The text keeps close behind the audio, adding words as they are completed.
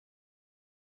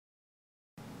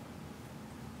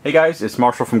Hey guys, it's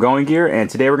Marshall from Going Gear, and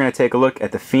today we're going to take a look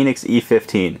at the Fenix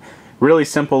E15. Really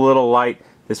simple little light.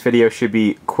 This video should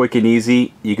be quick and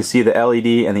easy. You can see the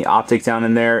LED and the optic down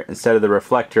in there instead of the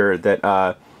reflector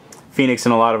that Fenix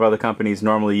and a lot of other companies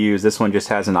normally use. This one just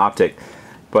has an optic.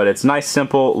 But it's nice,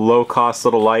 simple, low-cost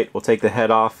little light. We'll take the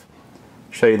head off,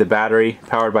 show you the battery,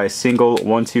 powered by a single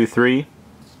 123.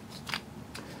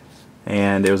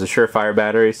 And it was a Surefire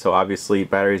battery, so obviously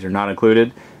batteries are not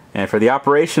included. And for the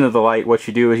operation of the light, what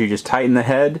you do is you just tighten the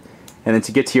head, and then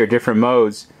to get to your different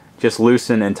modes, just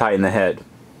loosen and tighten the head.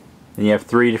 And you have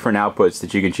 3 different outputs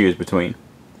that you can choose between.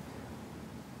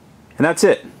 And that's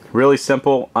it. Really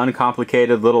simple,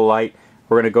 uncomplicated little light.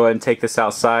 We're going to go ahead and take this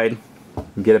outside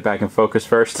and get it back in focus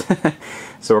first.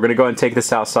 So we're going to go ahead and take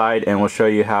this outside, and we'll show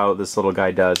you how this little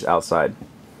guy does outside.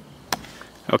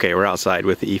 Okay, we're outside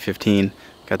with the E15.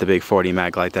 Got the big 40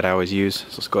 mag light that I always use.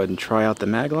 So let's go ahead and try out the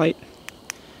mag light.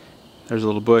 There's a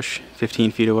little bush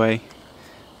 15 feet away.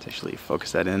 Let's actually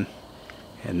focus that in.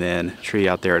 And then tree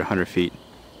out there at 100 feet.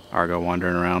 Argo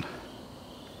wandering around.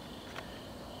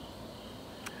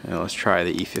 And let's try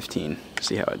the E15,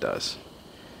 see how it does.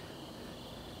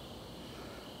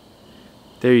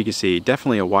 There you can see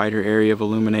definitely a wider area of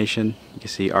illumination. You can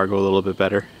see Argo a little bit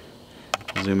better.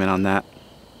 I'll zoom in on that.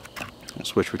 We'll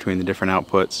switch between the different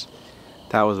outputs.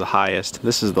 That was the highest.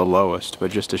 This is the lowest,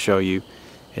 but just to show you,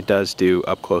 it does do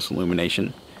up close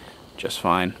illumination just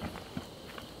fine.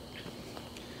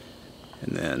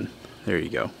 And then there you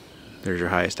go. There's your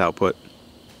highest output.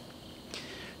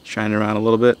 Shine around a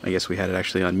little bit. I guess we had it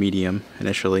actually on medium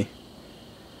initially,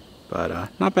 but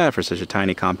not bad for such a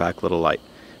tiny, compact little light.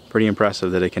 Pretty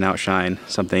impressive that it can outshine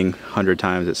something 100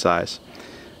 times its size.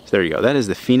 So there you go. That is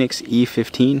the Fenix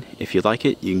E15. If you like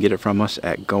it, you can get it from us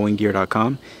at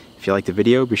goinggear.com. If you like the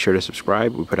video, be sure to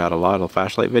subscribe. We put out a lot of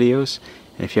flashlight videos.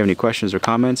 And if you have any questions or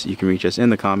comments, you can reach us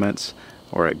in the comments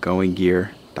or at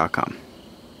goinggear.com.